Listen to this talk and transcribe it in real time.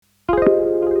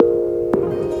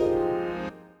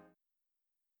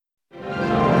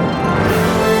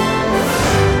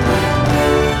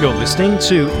listening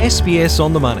to SBS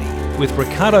On The Money with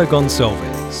Ricardo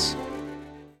Gonçalves.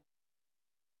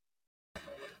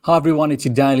 Hi everyone, it's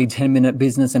your daily 10-minute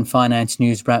business and finance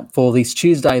news wrap for this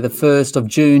Tuesday, the 1st of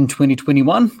June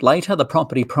 2021. Later, the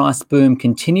property price boom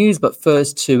continues, but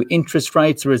first to interest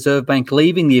rates. The Reserve Bank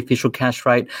leaving the official cash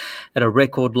rate at a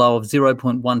record low of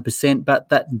 0.1%, but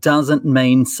that doesn't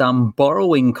mean some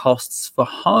borrowing costs for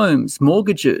homes,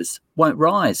 mortgages won't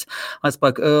rise. I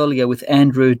spoke earlier with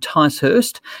Andrew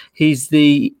Ticehurst. He's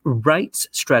the rates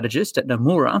strategist at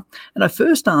Nomura, and I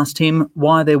first asked him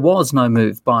why there was no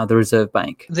move by the Reserve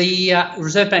Bank. The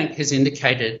Reserve Bank has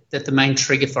indicated that the main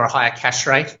trigger for a higher cash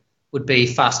rate would be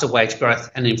faster wage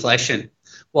growth and inflation.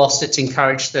 Whilst it's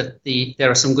encouraged that there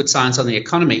are some good signs on the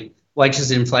economy,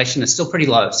 wages and inflation are still pretty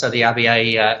low, so the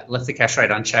RBA left the cash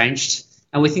rate unchanged,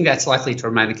 and we think that's likely to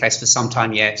remain the case for some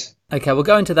time yet. Okay, we'll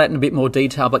go into that in a bit more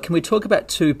detail, but can we talk about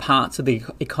two parts of the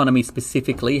economy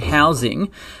specifically? Housing.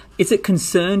 Is it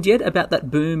concerned yet about that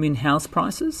boom in house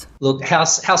prices? Look,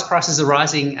 house prices are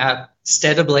rising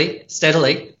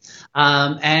steadily,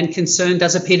 and concern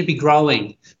does appear to be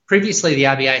growing. Previously, the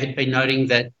RBA had been noting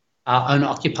that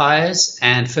owner-occupiers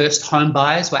and first home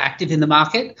buyers were active in the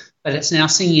market, but it's now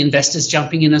seeing investors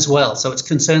jumping in as well. So its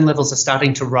concern levels are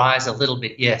starting to rise a little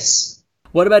bit, yes.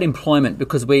 What about employment?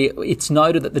 Because it's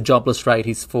noted that the jobless rate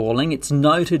is falling. It's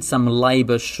noted some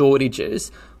labour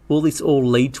shortages. Will this all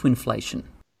lead to inflation?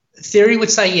 Theory would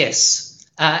say yes.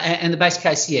 And the base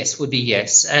case, yes, would be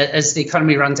yes. As the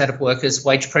economy runs out of workers,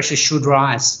 wage pressure should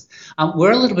rise.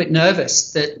 We're a little bit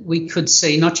nervous that we could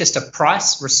see not just a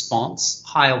price response,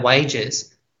 higher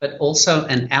wages, but also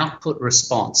an output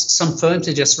response. Some firms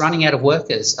are just running out of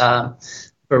workers,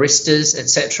 baristas,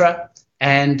 etc.,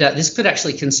 and this could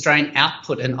actually constrain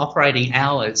output and operating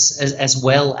hours as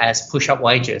well as push up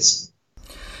wages.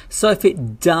 So if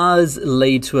it does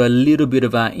lead to a little bit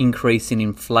of an increase in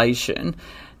inflation,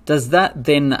 does that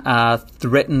then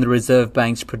threaten the Reserve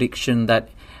Bank's prediction that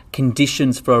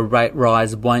conditions for a rate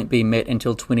rise won't be met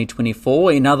until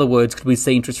 2024? In other words, could we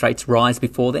see interest rates rise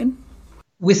before then?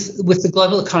 With the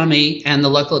global economy and the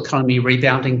local economy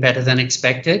rebounding better than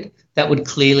expected, that would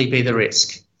clearly be the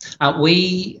risk.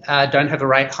 We don't have a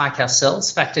rate hike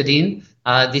ourselves factored in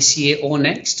this year or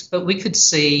next, but we could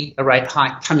see a rate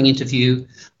hike coming into view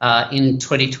in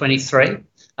 2023.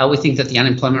 We think that the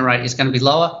unemployment rate is going to be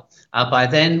lower. By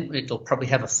then, it'll probably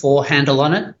have a 4 handle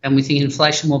on it, and we think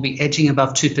inflation will be edging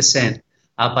above 2%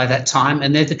 by that time.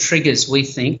 And they're the triggers, we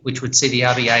think, which would see the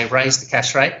RBA raise the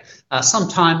cash rate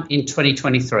sometime in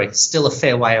 2023, still a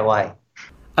fair way away.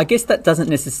 I guess that doesn't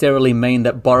necessarily mean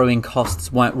that borrowing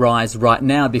costs won't rise right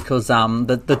now, because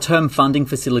the term funding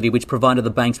facility, which provided the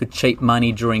banks with cheap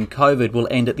money during COVID, will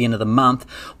end at the end of the month.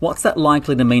 What's that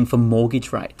likely to mean for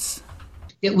mortgage rates?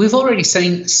 Yeah, we've already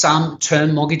seen some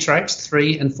term mortgage rates,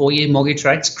 3 and 4 year mortgage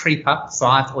rates, creep up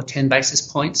 5 or 10 basis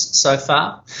points so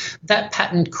far. That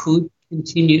pattern could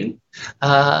continue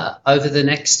over the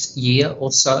next year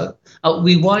or so.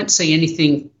 We won't see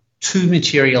anything too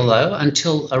material, though,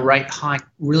 until a rate hike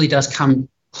really does come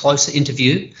closer into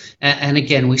view. And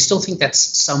again, we still think that's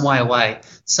some way away.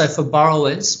 So for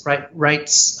borrowers,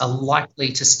 rates are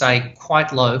likely to stay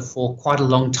quite low for quite a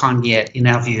long time yet, in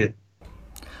our view.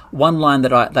 One line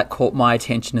that caught my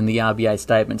attention in the RBA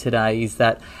statement today is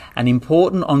that an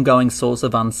important ongoing source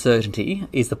of uncertainty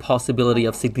is the possibility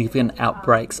of significant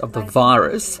outbreaks of the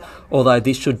virus, although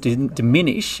this should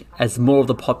diminish as more of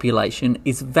the population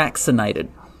is vaccinated.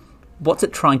 What's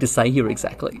it trying to say here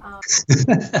exactly?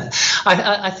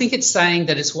 I think it's saying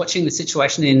that it's watching the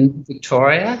situation in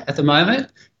Victoria at the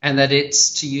moment, and that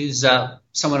it's, to use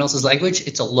someone else's language,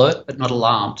 it's alert but not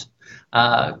alarmed.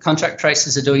 Contact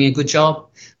tracers are doing a good job.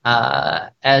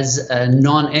 As a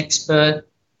non-expert,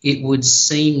 it would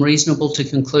seem reasonable to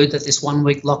conclude that this 1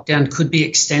 week lockdown could be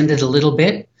extended a little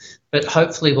bit, but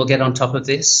hopefully we'll get on top of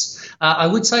this. I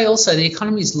would say also the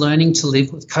economy is learning to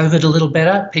live with COVID a little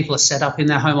better. People are set up in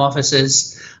their home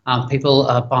offices. People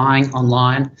are buying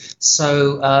online.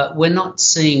 So we're not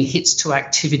seeing hits to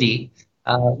activity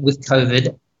with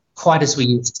COVID quite as we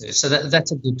used to. So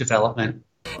that's a good development.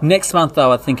 Next month,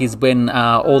 though, I think is when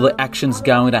all the action's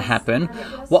going to happen.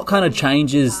 What kind of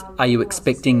changes are you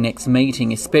expecting next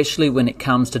meeting, especially when it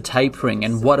comes to tapering,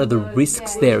 and what are the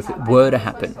risks there if it were to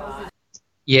happen?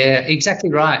 Yeah,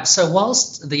 exactly right. So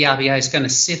whilst the RBA is going to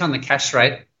sit on the cash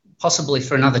rate possibly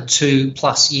for another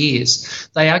 2+ years,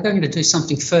 they are going to do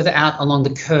something further out along the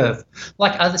curve.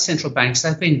 Like other central banks,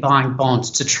 they've been buying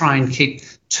bonds to try and keep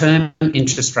term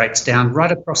interest rates down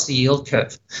right across the yield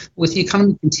curve. With the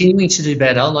economy continuing to do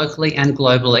better locally and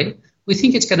globally, we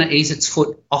think it's going to ease its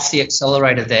foot off the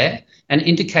accelerator there and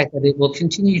indicate that it will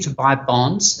continue to buy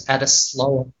bonds at a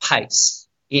slower pace.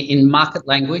 In market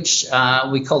language,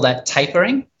 we call that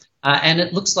tapering. And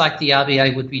it looks like the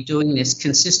RBA would be doing this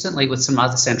consistently with some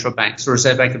other central banks. The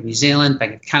Reserve Bank of New Zealand,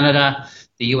 Bank of Canada,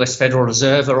 the US Federal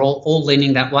Reserve are all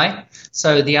leaning that way.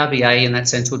 So the RBA, in that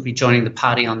sense, would be joining the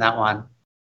party on that one.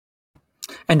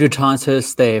 Andrew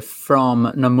Ticehurst there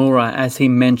from Nomura, as he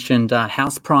mentioned,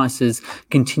 house prices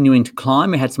continuing to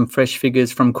climb. We had some fresh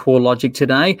figures from CoreLogic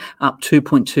today, up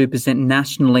 2.2%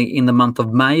 nationally in the month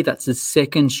of May. That's the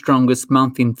second strongest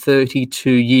month in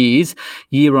 32 years.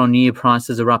 Year-on-year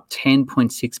prices are up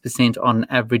 10.6% on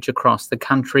average across the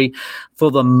country.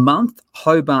 For the month,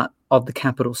 Hobart of the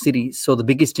capital city saw the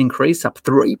biggest increase, up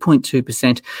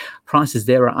 3.2%. Prices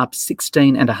there are up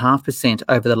 16.5%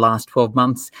 over the last 12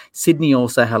 months. Sydney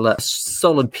also had a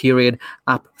solid period,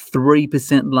 up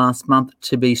 3% last month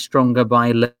to be stronger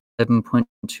by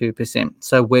 11.2%.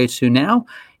 So where to now?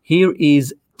 Here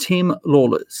is Tim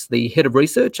Lawless, the head of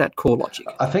research at CoreLogic.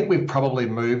 I think we've probably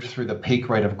moved through the peak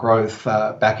rate of growth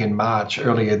back in March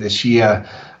earlier this year.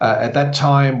 At that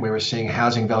time, we were seeing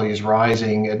housing values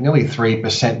rising at nearly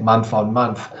 3% month on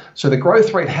month. So the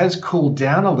growth rate has cooled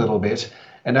down a little bit.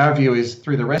 And our view is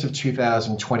through the rest of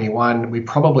 2021, we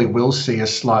probably will see a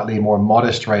slightly more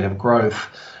modest rate of growth.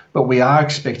 But we are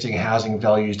expecting housing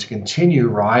values to continue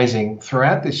rising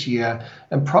throughout this year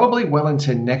and probably well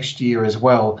into next year as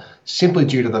well, simply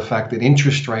due to the fact that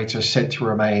interest rates are set to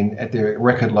remain at their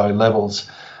record low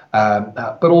levels.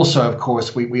 But also, of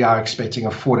course, we are expecting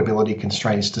affordability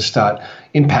constraints to start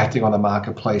impacting on the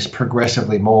marketplace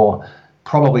progressively more,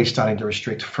 probably starting to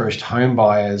restrict first home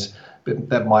buyers, but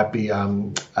that might be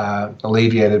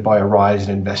alleviated by a rise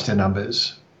in investor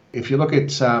numbers. If you look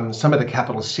at some of the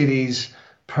capital cities,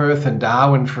 Perth and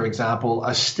Darwin, for example,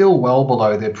 are still well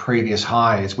below their previous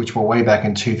highs, which were way back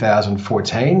in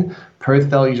 2014. Perth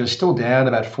values are still down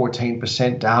about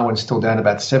 14%, Darwin still down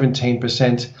about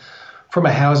 17%. From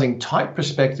a housing type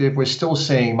perspective, we're still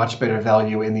seeing much better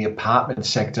value in the apartment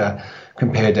sector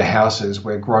compared to houses,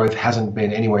 where growth hasn't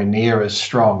been anywhere near as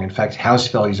strong. In fact, house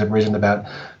values have risen about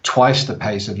twice the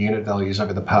pace of unit values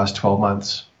over the past 12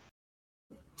 months.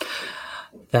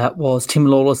 That was Tim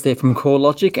Lawless there from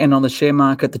CoreLogic. And on the share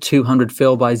market, the 200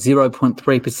 fell by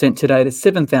 0.3% today to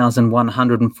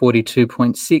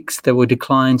 7,142.6. There were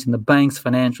declines in the banks,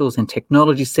 financials and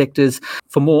technology sectors.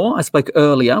 For more, I spoke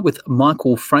earlier with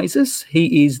Michael Frazis.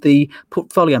 He is the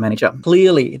portfolio manager.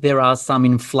 Clearly, there are some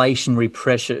inflationary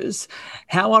pressures.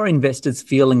 How are investors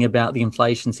feeling about the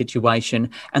inflation situation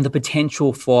and the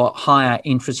potential for higher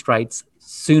interest rates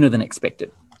sooner than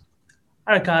expected?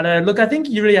 Ricardo, look, I think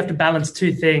you really have to balance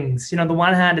two things. On the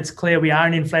one hand, it's clear we are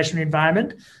in an inflationary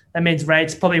environment. That means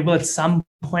rates probably will at some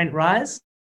point rise.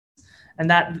 And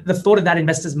that the thought of that in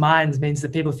investors' minds means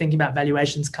that people are thinking about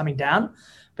valuations coming down.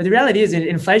 But the reality is, in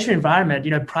an inflationary environment,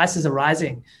 prices are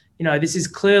rising. This is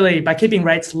clearly, by keeping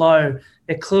rates low,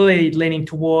 they're clearly leaning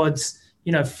towards,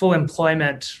 full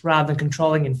employment rather than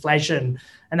controlling inflation.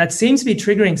 And that seems to be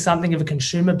triggering something of a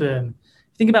consumer boom.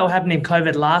 Think about what happened in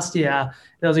COVID last year.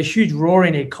 There was a huge roar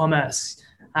in e-commerce,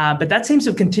 but that seems to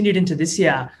have continued into this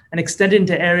year and extended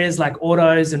into areas like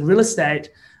autos and real estate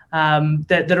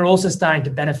that are also starting to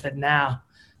benefit now.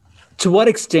 To what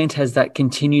extent has that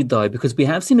continued, though? Because we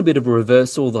have seen a bit of a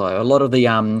reversal, though. A lot of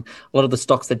the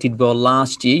stocks that did well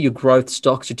last year, your growth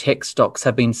stocks, your tech stocks,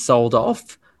 have been sold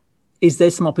off. Is there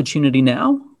some opportunity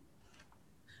now?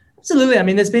 Absolutely. I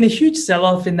mean, there's been a huge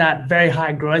sell-off in that very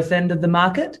high growth end of the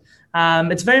market.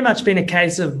 It's very much been a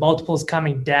case of multiples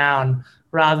coming down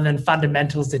rather than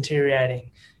fundamentals deteriorating.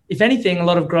 If anything, a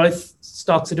lot of growth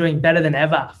stocks are doing better than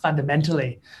ever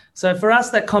fundamentally. So for us,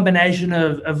 that combination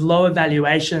of lower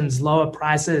valuations, lower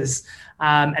prices,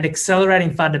 and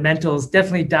accelerating fundamentals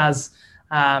definitely does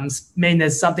mean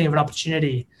there's something of an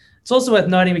opportunity. It's also worth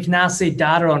noting we can now see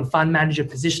data on fund manager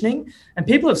positioning, and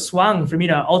people have swung from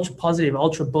ultra positive,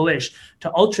 ultra bullish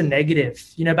to ultra negative.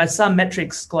 By some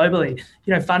metrics globally,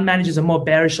 fund managers are more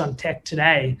bearish on tech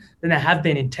today than they have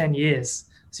been in 10 years.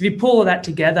 So if you pull all that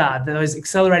together, those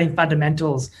accelerating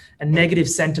fundamentals and negative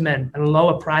sentiment and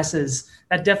lower prices,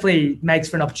 that definitely makes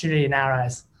for an opportunity in our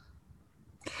eyes.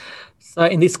 So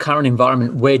in this current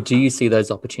environment, where do you see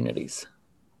those opportunities?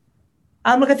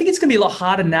 Look, I think it's going to be a lot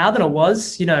harder now than it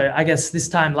was, I guess this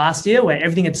time last year where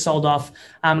everything had sold off.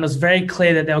 And it was very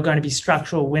clear that there were going to be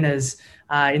structural winners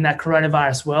in that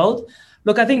coronavirus world.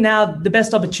 Look, I think now the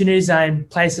best opportunities are in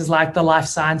places like the life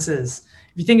sciences.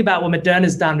 If you think about what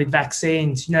Moderna's done with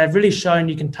vaccines, they've really shown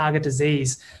you can target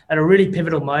disease at a really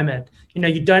pivotal moment.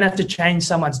 You don't have to change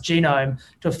someone's genome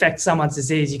to affect someone's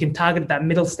disease. You can target that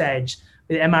middle stage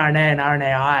with mRNA and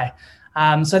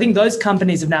RNAi. So I think those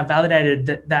companies have now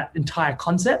validated that entire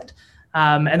concept,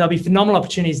 and there'll be phenomenal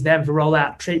opportunities then to roll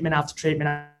out treatment after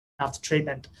treatment after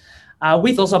treatment.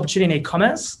 With also opportunity in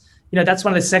e-commerce, that's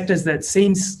one of the sectors that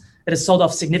has sold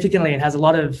off significantly and has a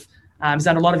lot of is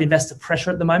under a lot of investor pressure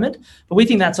at the moment. But we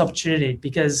think that's opportunity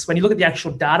because when you look at the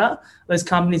actual data, those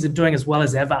companies are doing as well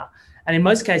as ever. And in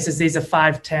most cases, these are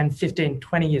 5, 10, 15,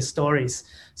 20-year stories.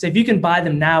 So if you can buy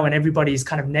them now and everybody's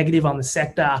kind of negative on the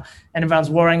sector and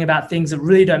everyone's worrying about things that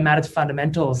really don't matter to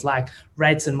fundamentals like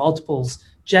rates and multiples,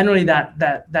 generally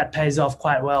that pays off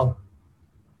quite well.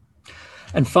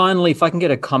 And finally, if I can get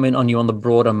a comment on you on the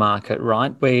broader market,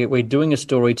 right? We're doing a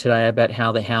story today about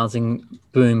how the housing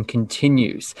boom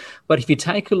continues. But if you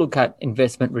take a look at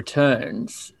investment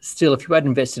returns, still, if you had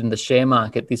invested in the share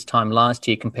market this time last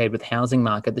year compared with housing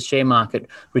market, the share market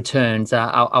returns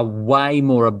are way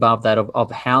more above that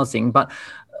of housing. But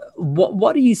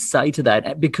what do you say to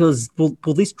that? Because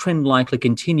will this trend likely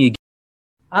continue?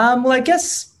 Well, I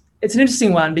guess it's an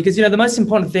interesting one because, the most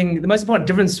important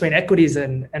difference between equities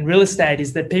and real estate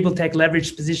is that people take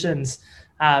leveraged positions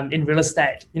in real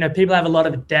estate. People have a lot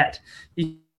of debt.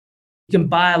 You can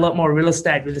buy a lot more real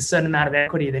estate with a certain amount of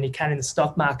equity than you can in the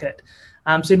stock market.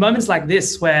 So in moments like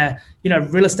this where,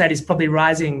 real estate is probably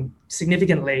rising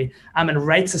significantly and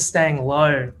rates are staying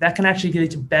low, that can actually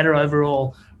lead to better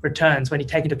overall returns when you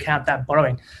take into account that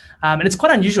borrowing. And it's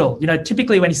quite unusual.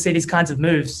 Typically when you see these kinds of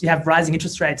moves, you have rising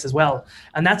interest rates as well.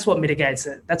 And that's what mitigates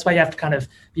it. That's why you have to kind of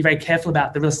be very careful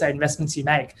about the real estate investments you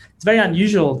make. It's very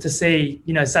unusual to see,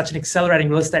 such an accelerating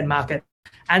real estate market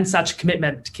and such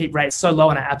commitment to keep rates so low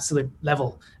on an absolute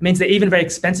level. It means that even very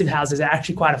expensive houses are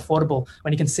actually quite affordable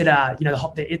when you consider,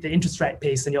 the interest rate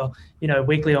piece and your,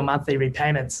 weekly or monthly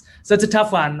repayments. So it's a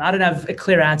tough one. I don't have a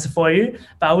clear answer for you,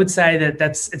 but I would say that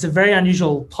it's a very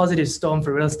unusual positive storm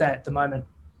for real estate at the moment.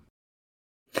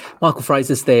 Michael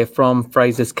Fraser's there from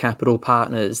Fraser's Capital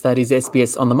Partners. That is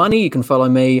SBS On The Money. You can follow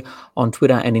me on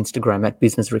Twitter and Instagram at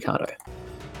Business Ricardo.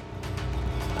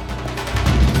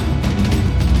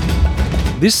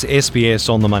 This SBS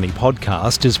On The Money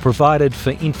podcast is provided for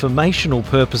informational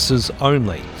purposes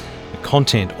only. The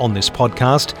content on this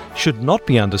podcast should not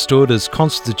be understood as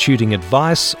constituting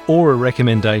advice or a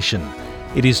recommendation.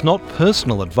 It is not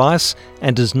personal advice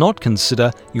and does not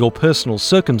consider your personal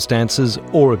circumstances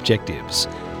or objectives.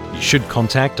 You should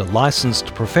contact a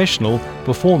licensed professional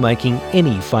before making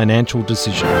any financial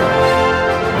decision.